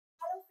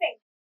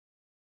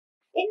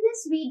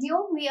this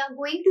video, we are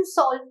going to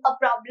solve a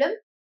problem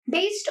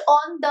based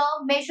on the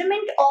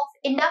measurement of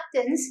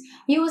inductance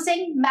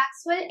using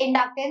Maxwell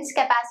inductance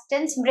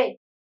capacitance bridge.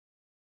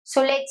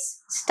 So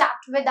let's start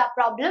with our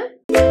problem.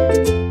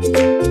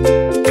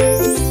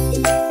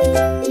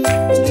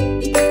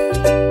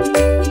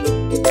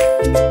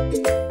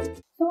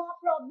 So our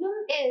problem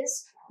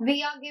is,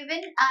 we are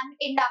given an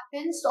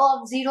inductance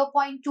of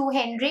 0.2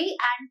 Henry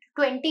and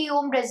 20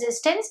 ohm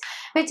resistance,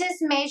 which is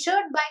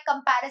measured by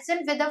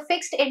comparison with a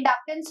fixed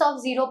inductance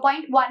of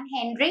 0.1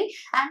 Henry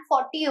and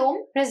 40 ohm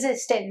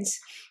resistance.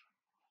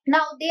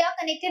 Now they are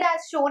connected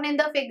as shown in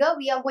the figure.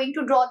 We are going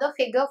to draw the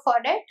figure for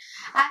it.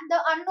 And the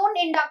unknown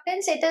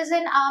inductance, it is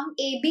in arm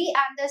AB,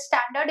 and the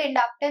standard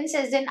inductance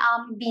is in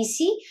arm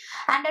BC.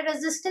 And a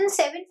resistance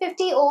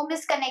 750 ohm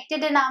is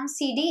connected in arm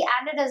CD,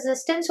 and a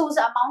resistance whose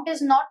amount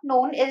is not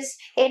known is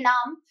in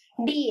arm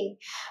DA.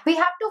 We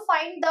have to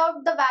find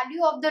out the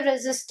value of the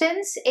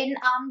resistance in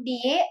arm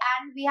DA,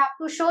 and we have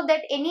to show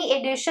that any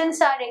additions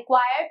are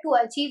required to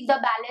achieve the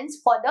balance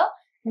for the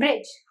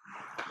bridge.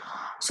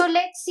 So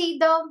let's see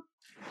the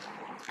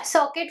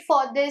circuit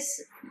for this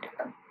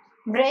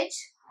bridge.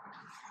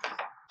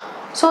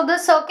 So the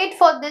circuit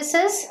for this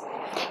is,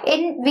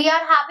 we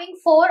are having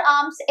 4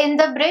 arms in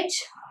the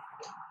bridge.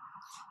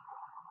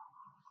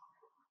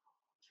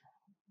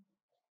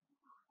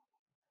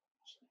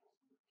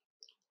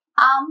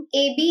 Arm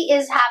AB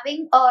is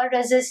having a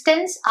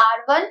resistance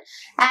R1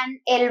 and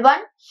L1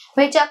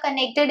 which are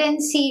connected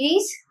in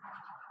series.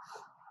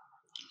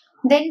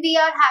 Then we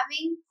are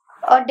having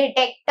a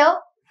detector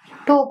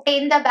to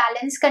obtain the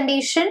balance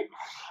condition.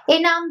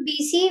 In arm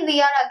BC,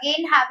 we are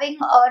again having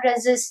a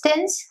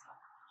resistance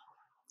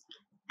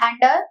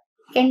and a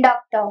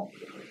inductor.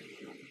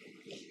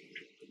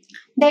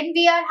 Then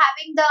we are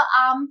having the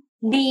arm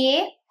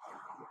DA.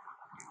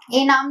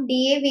 In arm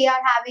DA, we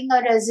are having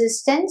a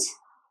resistance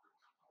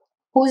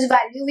whose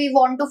value we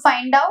want to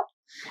find out.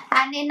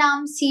 And in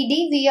arm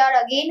CD, we are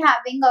again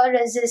having a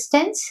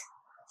resistance.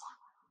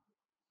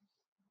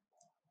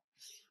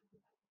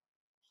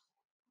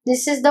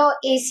 This is the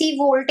AC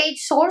voltage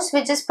source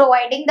which is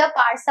providing the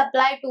power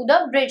supply to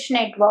the bridge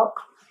network.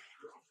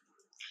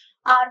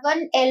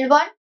 R1,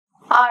 L1,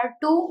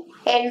 R2,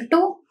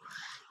 L2.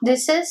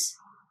 This is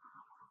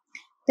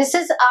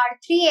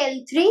R3,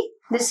 L3.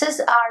 This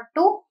is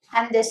R2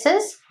 and this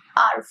is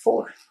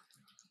R4.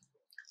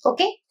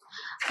 Okay.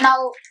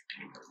 Now,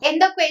 in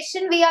the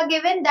question we are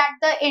given that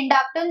the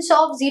inductance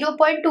of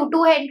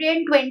 0.22 Henry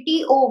and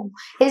 20 ohm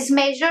is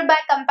measured by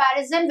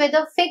comparison with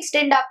a fixed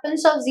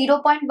inductance of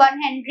 0.1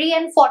 Henry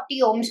and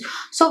 40 ohms.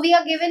 So we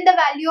are given the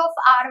value of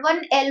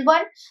R1,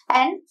 L1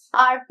 and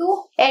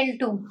R2,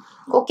 L2.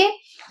 Okay.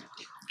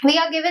 We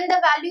are given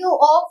the value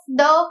of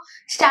the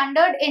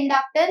standard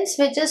inductance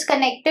which is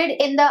connected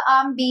in the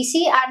arm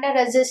BC, and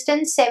a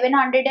resistance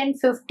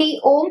 750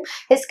 ohm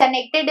is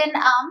connected in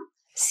arm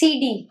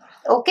CD.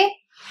 Okay.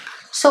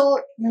 So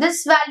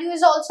this value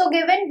is also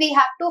given. We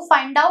have to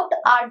find out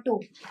R2.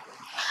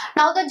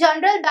 Now the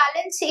general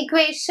balance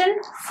equation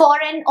for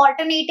an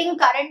alternating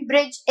current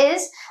bridge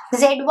is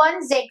Z1,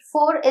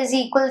 Z4 is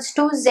equals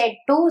to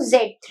Z2,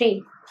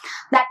 Z3.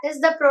 That is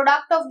the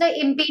product of the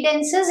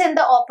impedances in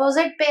the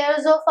opposite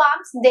pairs of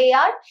arms. They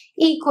are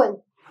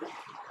equal.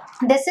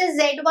 This is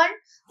Z1,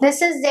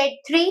 this is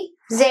Z3,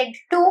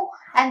 Z2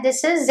 and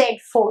this is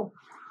Z4.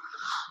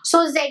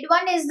 So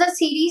Z1 is the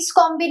series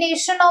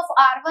combination of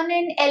R1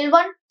 and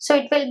L1. So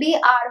it will be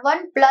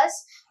R1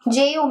 plus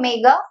J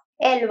omega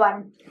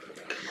L1.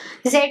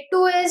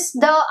 Z2 is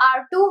the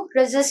R2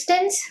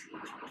 resistance.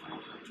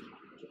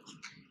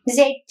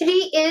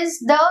 Z3 is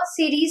the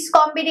series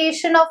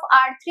combination of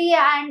R3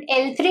 and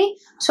L3.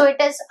 So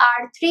it is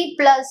R3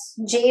 plus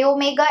J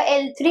omega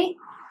L3.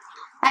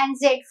 And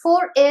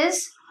Z4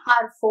 is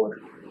R4.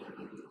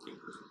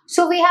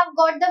 So we have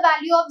got the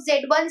value of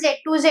Z1,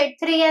 Z2,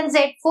 Z3 and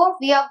Z4.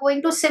 We are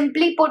going to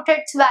simply put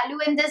its value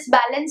in this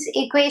balance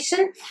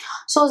equation.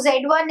 So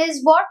Z1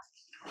 is what?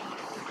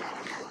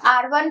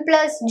 R1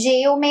 plus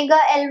J omega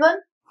L1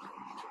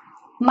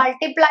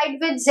 multiplied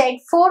with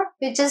Z4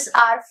 which is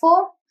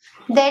R4.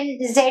 Then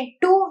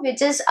Z2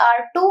 which is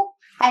R2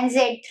 and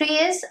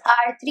Z3 is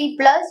R3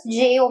 plus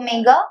J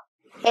omega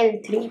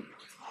L3.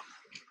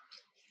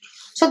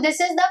 So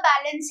this is the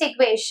balance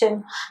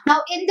equation.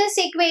 Now in this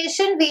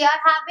equation we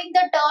are having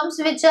the terms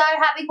which are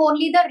having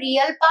only the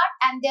real part,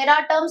 and there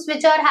are terms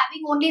which are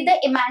having only the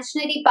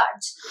imaginary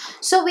parts.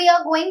 So we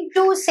are going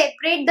to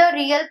separate the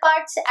real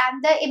parts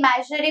and the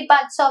imaginary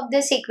parts of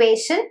this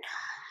equation.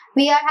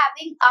 We are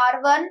having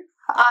R1,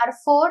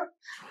 R4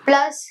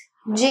 plus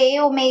J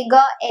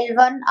omega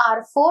L1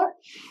 R4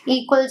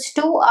 equals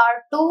to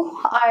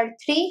R2,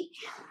 R3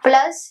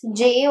 plus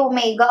J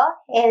omega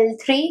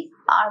L3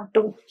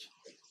 R2.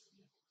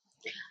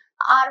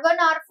 R1,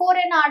 R4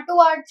 and R2,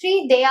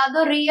 R3, they are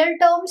the real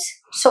terms.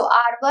 So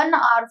R1,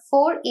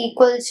 R4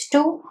 equals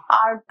to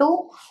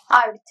R2,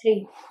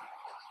 R3.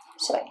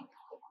 Sorry.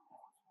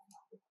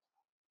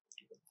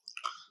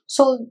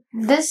 So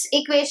this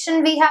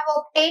equation we have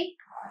obtained.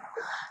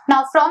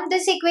 Now from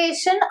this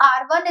equation,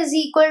 R1 is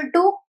equal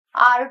to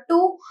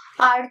R2,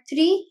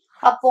 R3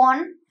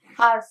 upon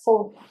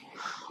R4.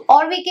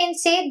 Or we can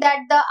say that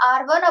the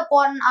R1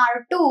 upon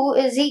R2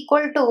 is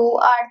equal to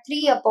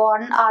R3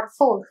 upon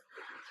R4.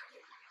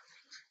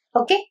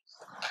 Okay.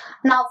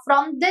 Now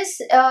from this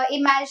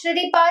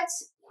imaginary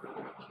parts,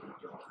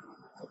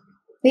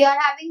 we are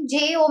having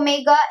j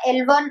omega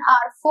L1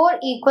 R4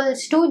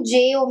 equals to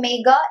j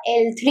omega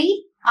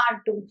L3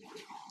 R2.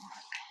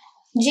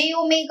 J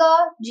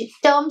omega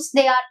terms,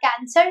 they are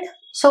cancelled.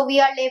 So we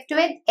are left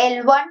with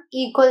L1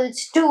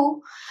 equals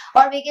to,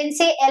 or we can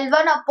say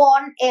L1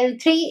 upon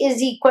L3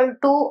 is equal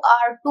to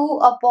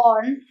R2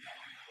 upon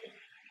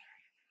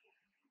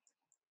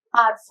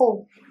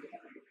R4.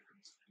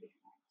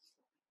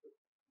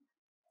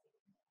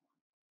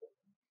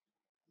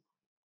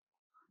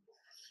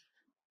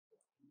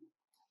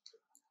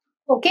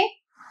 Okay.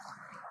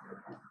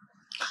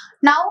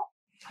 Now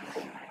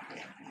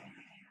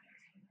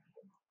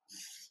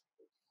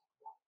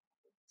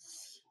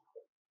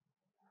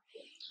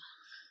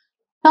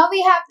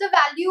we have the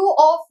value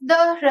of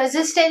the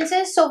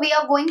resistances. So we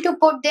are going to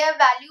put their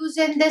values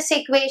in this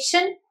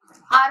equation.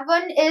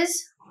 R1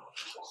 is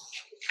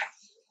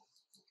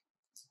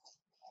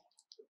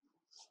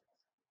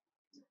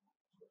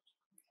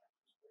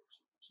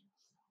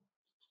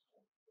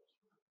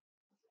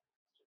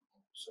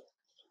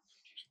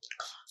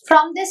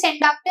from this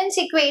inductance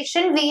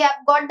equation, we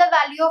have got the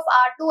value of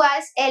R2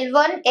 as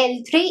L1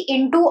 L3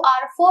 into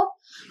R4.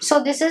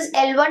 So this is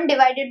L1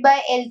 divided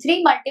by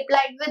L3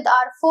 multiplied with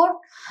R4.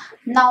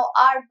 Now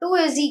R2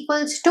 is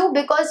equals to,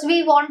 because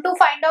we want to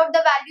find out the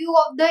value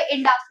of the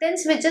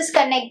inductance which is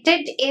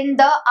connected in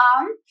the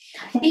arm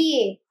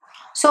DA.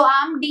 So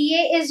arm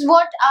DA is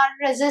what?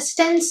 Our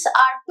resistance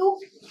R2.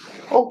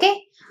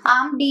 Okay.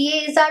 Arm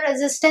DA is our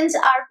resistance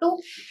R2.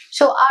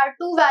 So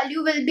R2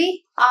 value will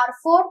be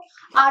R4.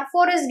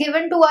 R4 is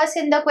given to us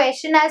in the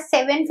question as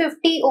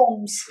 750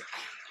 ohms.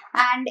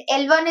 And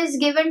L1 is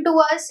given to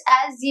us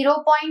as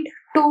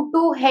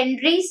 0.22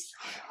 henries.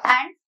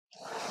 And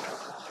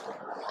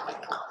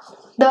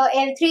the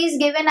L3 is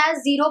given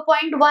as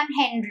 0.1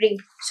 henry.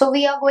 So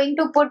we are going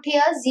to put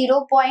here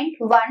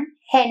 0.1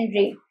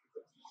 henry.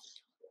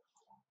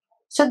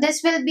 So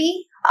this will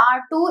be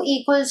R2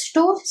 equals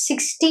to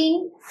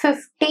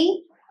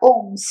 1650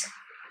 ohms.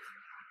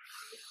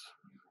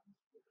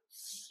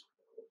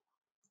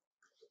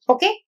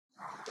 Okay.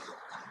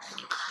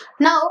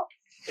 Now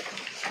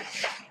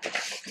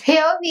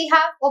here we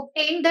have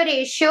obtained the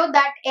ratio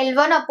that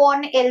L1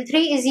 upon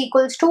L3 is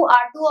equals to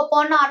R2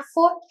 upon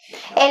R4.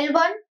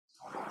 L1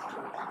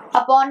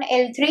 upon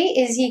L3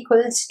 is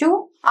equals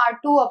to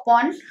R2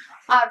 upon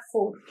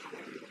R4.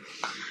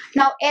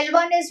 Now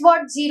L1 is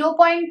what?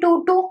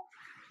 0.22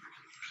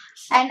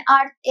 and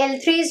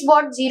L3 is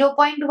what?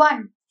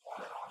 0.1.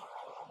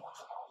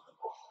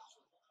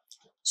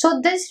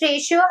 So this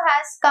ratio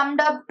has come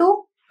up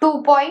to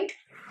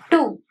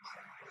 2.2.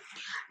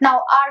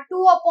 Now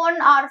R2 upon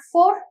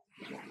R4,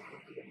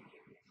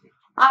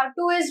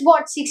 R2 is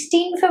what?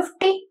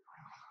 1650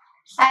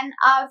 and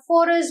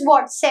R4 is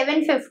what?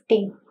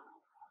 750.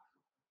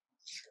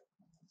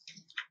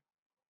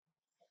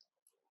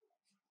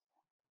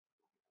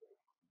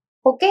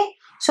 Okay,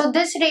 so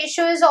this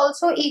ratio is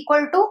also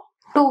equal to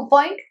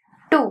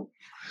 2.2.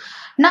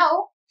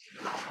 Now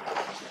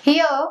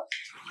here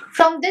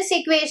from this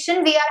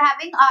equation we are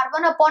having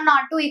R1 upon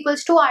R2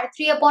 equals to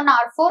R3 upon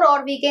R4,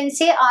 or we can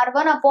say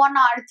R1 upon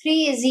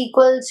R3 is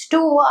equals to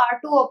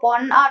R2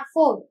 upon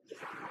R4.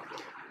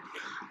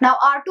 Now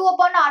R2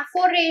 upon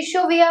R4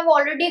 ratio we have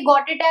already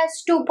got it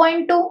as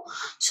 2.2.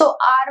 So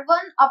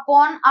R1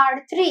 upon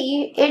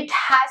R3, it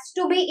has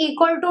to be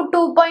equal to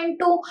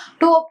 2.2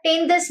 to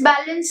obtain this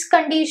balance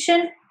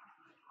condition.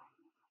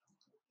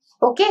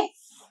 Okay.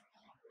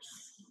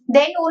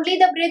 Then only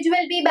the bridge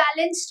will be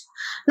balanced.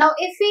 Now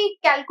if we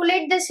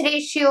calculate this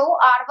ratio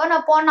R1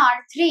 upon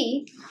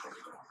R3,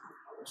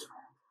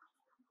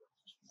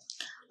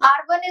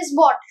 R1 is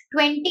what?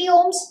 20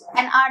 ohms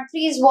and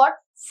R3 is what?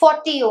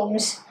 40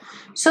 ohms.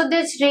 So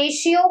this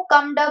ratio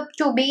comes up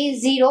to be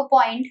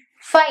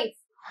 0.5,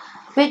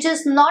 which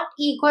is not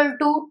equal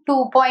to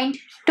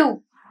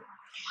 2.2.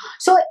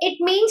 So it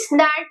means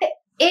that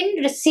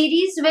in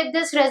series with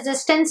this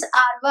resistance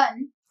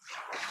R1,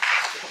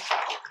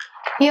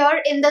 here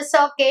in the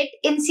circuit,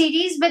 in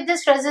series with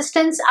this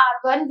resistance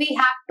R1, we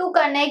have to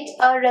connect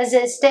a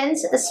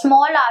resistance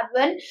small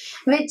r1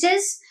 which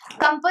is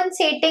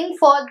compensating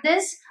for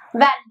this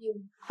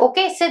value.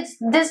 Okay, so it's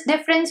this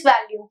difference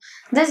value.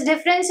 This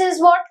difference is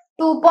what?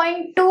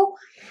 2.2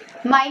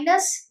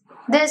 minus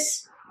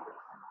this,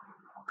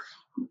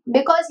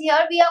 because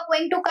here we are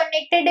going to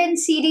connect it in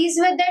series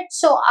with it.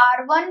 So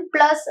R1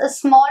 plus a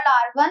small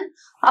r1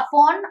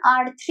 upon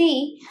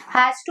R3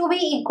 has to be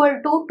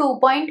equal to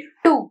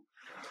 2.2.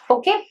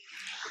 Okay.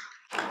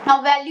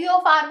 Now value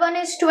of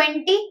R1 is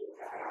 20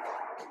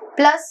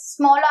 plus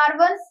small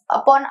r1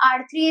 upon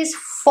R3 is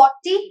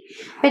 40,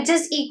 which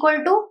is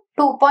equal to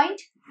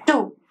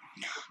 2.2.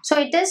 So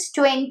it is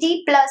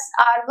 20 plus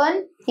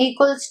R1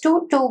 equals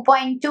to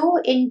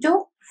 2.2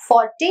 into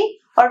 40,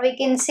 or we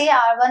can say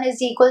R1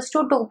 is equals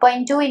to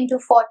 2.2 into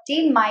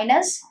 40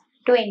 minus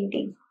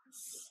 20,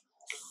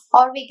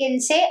 or we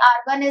can say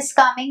R1 is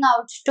coming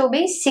out to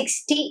be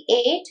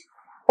 68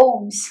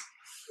 ohms.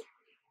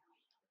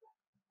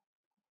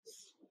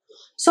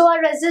 So a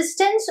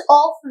resistance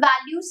of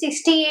value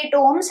 68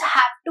 ohms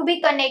have to be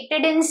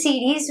connected in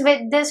series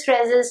with this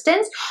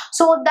resistance,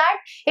 so that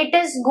it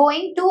is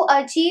going to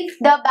achieve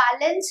the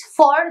balance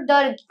for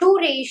the two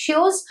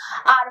ratios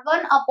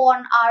R1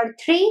 upon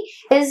R3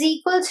 is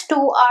equals to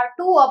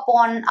R2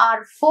 upon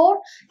R4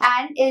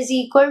 and is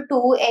equal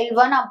to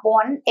L1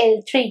 upon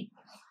L3.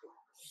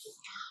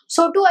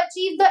 So to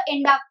achieve the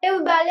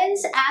inductive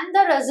balance and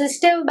the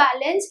resistive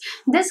balance,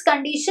 this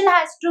condition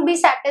has to be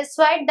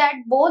satisfied that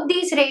both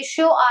these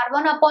ratio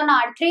R1 upon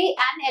R3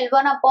 and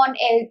L1 upon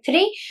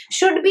L3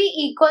 should be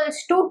equals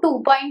to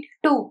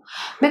 2.2.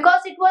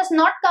 Because it was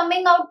not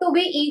coming out to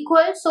be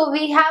equal, so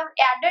we have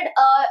added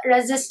a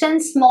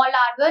resistance small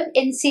R1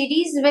 in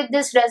series with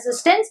this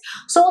resistance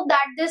so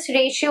that this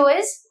ratio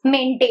is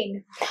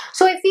maintained.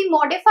 So if we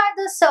modify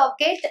the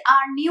circuit,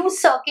 our new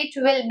circuit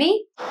will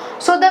be,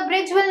 so the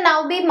bridge will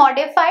now be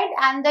modified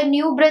and the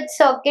new bridge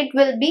circuit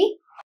will be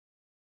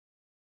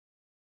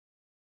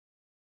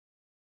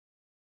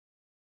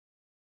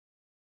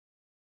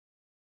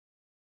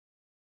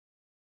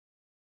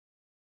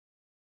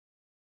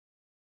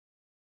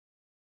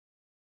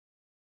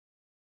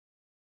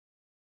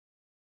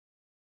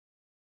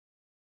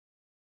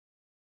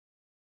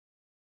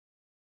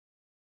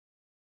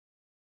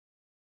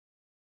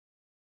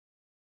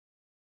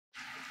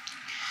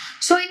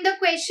So in the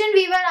question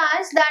we were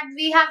asked that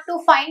we have to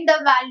find the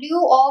value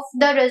of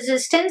the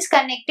resistance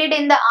connected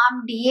in the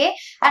arm DA,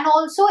 and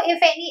also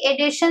if any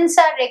additions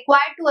are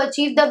required to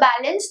achieve the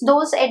balance,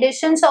 those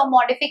additions or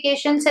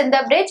modifications in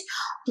the bridge,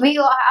 we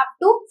have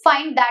to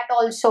find that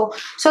also.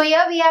 So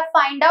here we have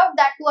find out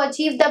that to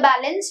achieve the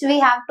balance we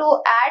have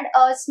to add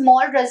a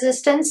small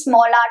resistance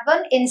small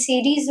R1 in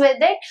series with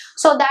it,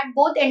 so that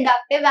both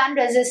inductive and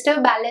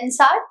resistive balance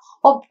are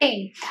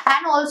obtained.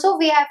 And also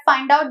we have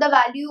find out the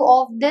value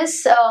of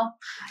this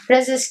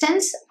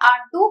resistance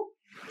R2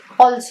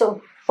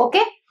 also.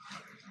 Okay.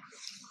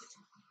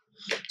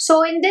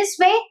 So in this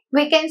way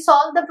we can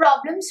solve the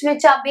problems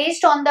which are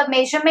based on the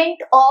measurement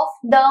of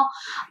the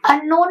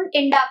unknown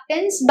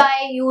inductance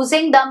by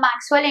using the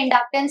Maxwell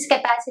inductance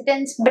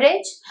capacitance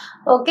bridge.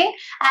 Okay,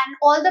 and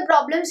all the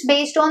problems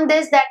based on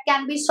this that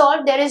can be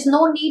solved. There is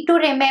no need to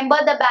remember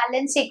the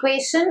balance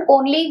equation,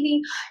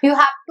 only you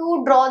have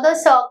to draw the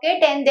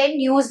circuit and then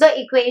use the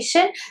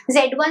equation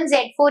Z1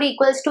 Z4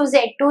 equals to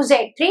Z2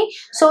 Z3.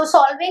 So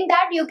solving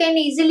that you can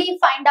easily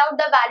find out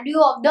the value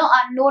of the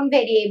unknown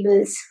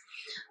variables.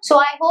 So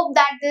I hope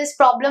that this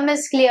problem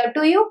is clear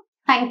to you.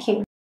 Thank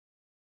you.